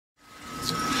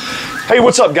Hey,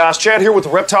 what's up, guys? Chad here with the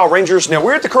Reptile Rangers. Now,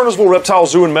 we're at the Kernersville Reptile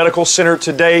Zoo and Medical Center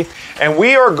today, and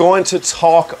we are going to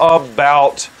talk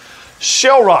about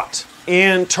shell rot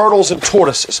in turtles and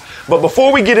tortoises. But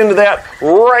before we get into that,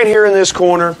 right here in this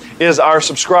corner is our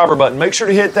subscriber button. Make sure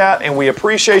to hit that, and we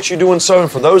appreciate you doing so.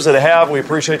 And for those that have, we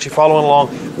appreciate you following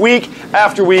along week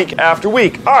after week after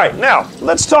week. All right, now,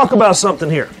 let's talk about something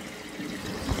here.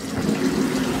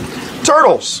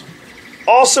 Turtles,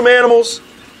 awesome animals.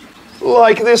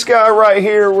 Like this guy right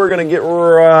here, we're going to get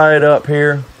right up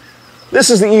here.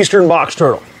 This is the eastern box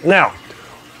turtle. Now,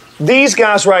 these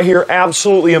guys right here,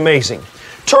 absolutely amazing.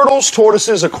 Turtles,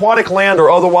 tortoises, aquatic land or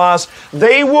otherwise,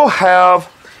 they will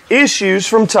have issues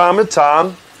from time to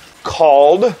time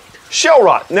called shell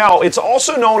rot. Now, it's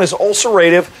also known as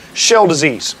ulcerative shell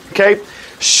disease, okay?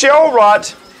 Shell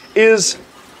rot is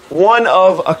one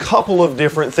of a couple of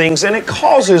different things, and it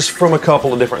causes from a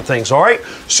couple of different things, all right?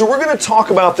 So we're going to talk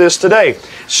about this today.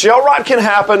 Shell rot can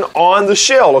happen on the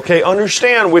shell, okay?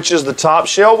 Understand which is the top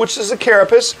shell, which is the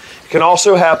carapace. It can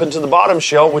also happen to the bottom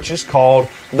shell, which is called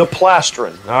the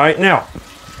plastron, all right? Now,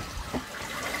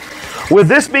 with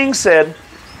this being said,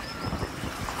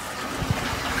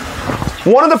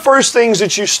 one of the first things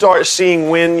that you start seeing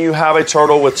when you have a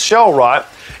turtle with shell rot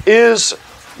is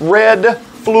red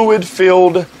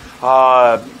fluid-filled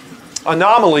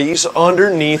anomalies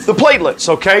underneath the platelets,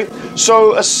 okay?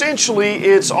 So essentially,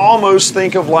 it's almost,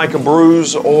 think of like a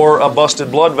bruise or a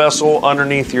busted blood vessel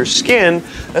underneath your skin.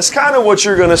 That's kind of what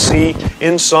you're going to see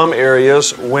in some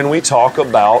areas when we talk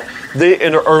about the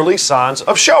early signs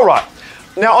of shell rot.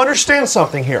 Now, understand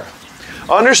something here.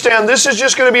 Understand this is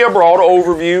just going to be a broad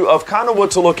overview of kind of what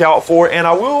to look out for, and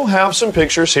I will have some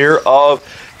pictures here of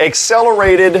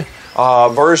accelerated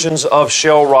versions of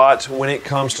shell rot when it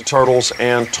comes to turtles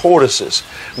and tortoises.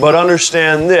 But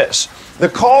understand this. The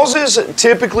causes,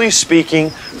 typically speaking,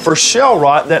 for shell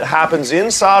rot that happens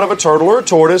inside of a turtle or a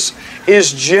tortoise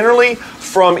is generally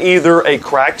from either a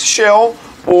cracked shell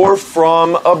or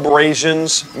from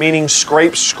abrasions, meaning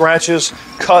scrapes, scratches,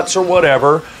 cuts, or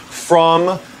whatever,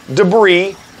 from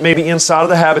debris, maybe inside of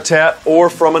the habitat, or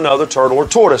from another turtle or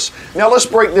tortoise. Now let's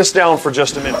break this down for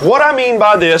just a minute. What I mean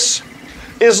by this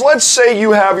is, let's say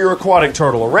you have your aquatic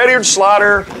turtle, a red-eared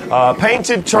slider, a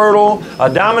painted turtle, a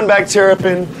diamondback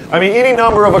terrapin, I mean any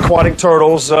number of aquatic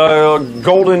turtles,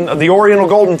 the oriental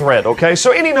golden thread, okay? So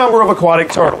any number of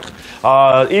aquatic turtles.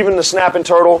 Even the snapping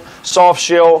turtle, soft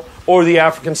shell, or the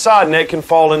African side net can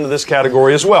fall into this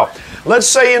category as well. Let's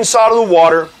say inside of the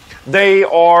water, they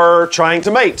are trying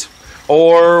to mate,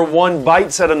 or one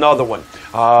bites at another one.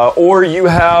 Or you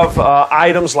have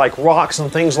items like rocks and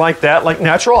things like that, like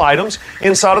natural items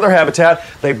inside of their habitat.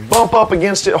 They bump up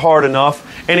against it hard enough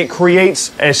and it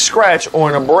creates a scratch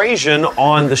or an abrasion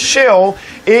on the shell.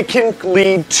 It can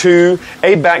lead to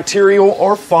a bacterial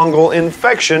or fungal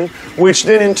infection, which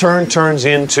then in turn turns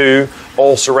into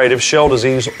ulcerative shell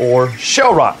disease or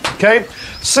shell rot, okay?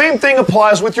 Same thing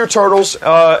applies with your turtles,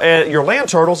 your land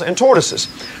turtles and tortoises.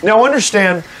 Now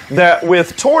understand that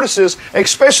with tortoises,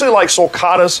 especially like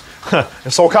sulcatas,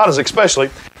 sulcatas especially,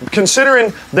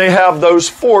 considering they have those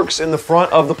forks in the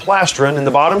front of the plastron, in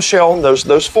the bottom shell,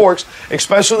 those forks,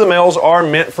 especially the males, are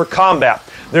meant for combat.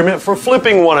 They're meant for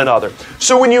flipping one another.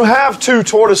 So when you have two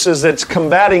tortoises that's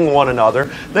combating one another,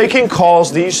 they can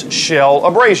cause these shell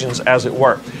abrasions, as it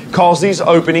were. Cause these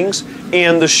openings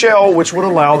in the shell, which would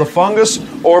allow the fungus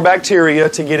or bacteria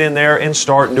to get in there and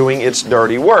start doing its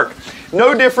dirty work.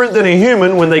 No different than a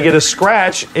human. When they get a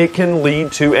scratch, it can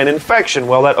lead to an infection.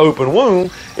 Well, that open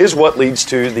wound is what leads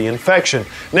to the infection.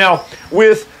 Now,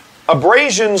 with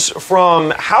abrasions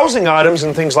from housing items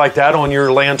and things like that on your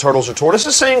land turtles or tortoises,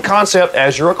 the same concept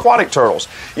as your aquatic turtles.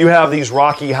 You have these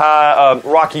rocky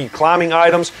climbing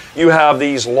items. You have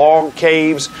these log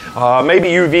caves. Maybe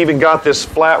you've even got this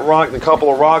flat rock, a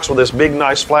couple of rocks with this big,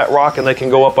 nice flat rock, and they can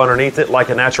go up underneath it like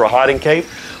a natural hiding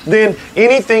cave. Then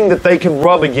anything that they can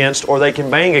rub against or they can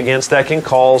bang against that can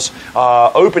cause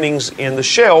openings in the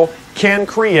shell can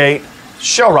create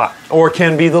shell rot, or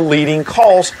can be the leading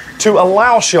cause to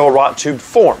allow shell rot to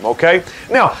form, okay?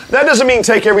 Now, that doesn't mean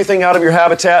take everything out of your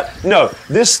habitat. No,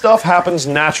 this stuff happens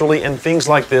naturally and things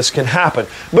like this can happen.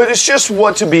 But it's just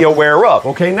what to be aware of,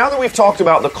 okay? Now that we've talked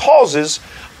about the causes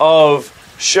of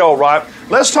shell rot,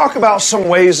 let's talk about some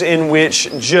ways in which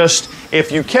just if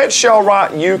you catch shell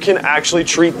rot, you can actually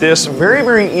treat this very,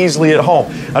 very easily at home.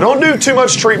 I don't do too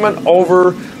much treatment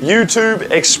over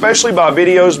YouTube, especially by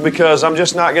videos, because I'm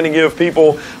just not going to give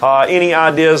people any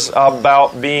ideas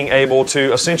about being able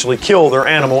to essentially kill their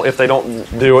animal if they don't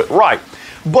do it right.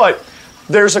 But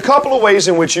there's a couple of ways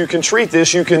in which you can treat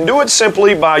this. You can do it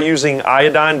simply by using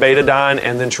iodine, betadine,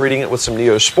 and then treating it with some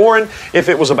Neosporin. If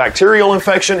it was a bacterial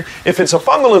infection, if it's a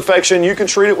fungal infection, you can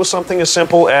treat it with something as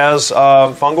simple as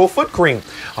fungal foot cream.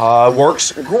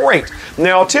 Works great.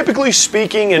 Now, typically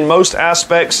speaking, in most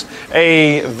aspects,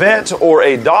 a vet or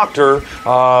a doctor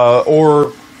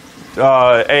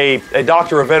a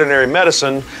doctor of veterinary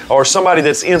medicine or somebody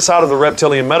that's inside of the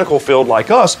reptilian medical field like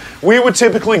us, we would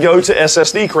typically go to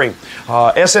SSD cream.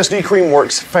 SSD cream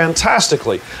works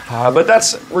fantastically, but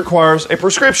that requires a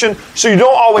prescription, so you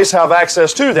don't always have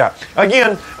access to that.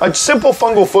 Again, a simple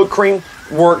fungal foot cream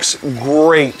works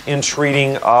great in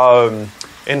treating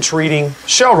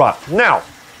shell rot. Now,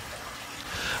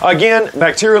 again,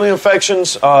 bacterial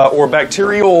infections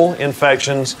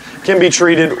can be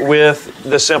treated with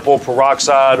the simple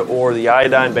peroxide or the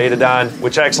iodine betadine,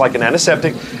 which acts like an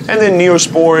antiseptic, and then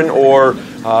Neosporin or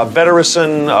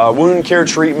Betaricin wound care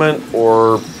treatment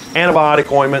or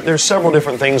antibiotic ointment. There's several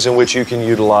different things in which you can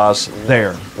utilize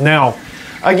there. Now,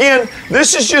 again,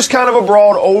 this is just kind of a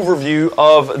broad overview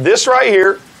of this right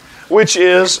here, which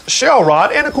is shell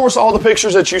rot, and of course all the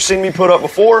pictures that you've seen me put up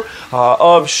before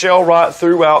of shell rot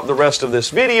throughout the rest of this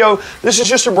video. This is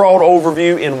just a broad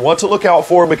overview in what to look out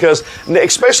for, because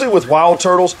especially with wild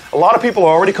turtles, a lot of people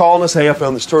are already calling us, hey, I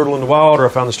found this turtle in the wild, or I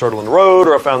found this turtle in the road,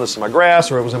 or I found this in my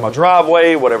grass, or it was in my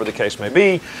driveway, whatever the case may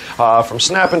be, from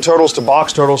snapping turtles to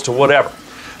box turtles to whatever.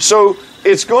 So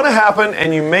it's going to happen,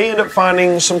 and you may end up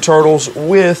finding some turtles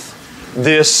with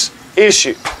this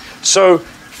issue. So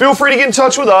feel free to get in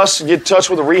touch with us, get in touch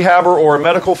with a rehabber or a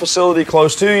medical facility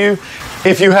close to you.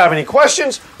 If you have any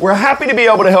questions, we're happy to be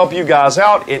able to help you guys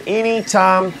out at any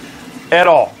time at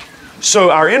all.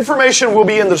 So our information will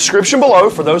be in the description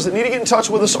below for those that need to get in touch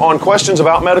with us on questions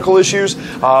about medical issues,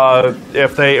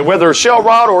 whether it's shell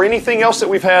rot or anything else that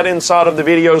we've had inside of the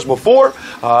videos before,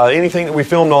 anything that we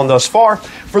filmed on thus far.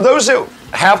 For those that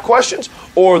have questions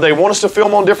or they want us to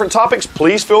film on different topics,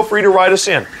 please feel free to write us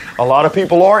in. A lot of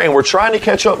people are, and we're trying to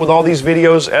catch up with all these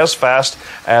videos as fast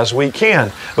as we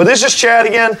can. But this is Chad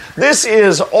again. This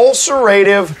is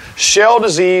ulcerative shell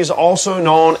disease, also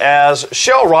known as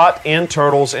shell rot in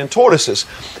turtles and tortoises.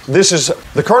 This is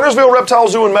the Kernersville Reptile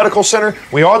Zoo and Medical Center.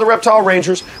 We are the Reptile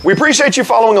Rangers. We appreciate you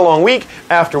following along week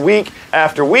after week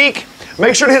after week.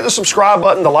 Make sure to hit the subscribe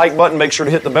button, the like button, make sure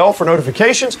to hit the bell for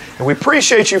notifications, and we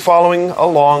appreciate you following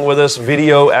along with us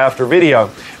video after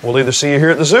video. We'll either see you here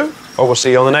at the zoo, or we'll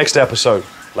see you on the next episode.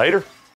 Later.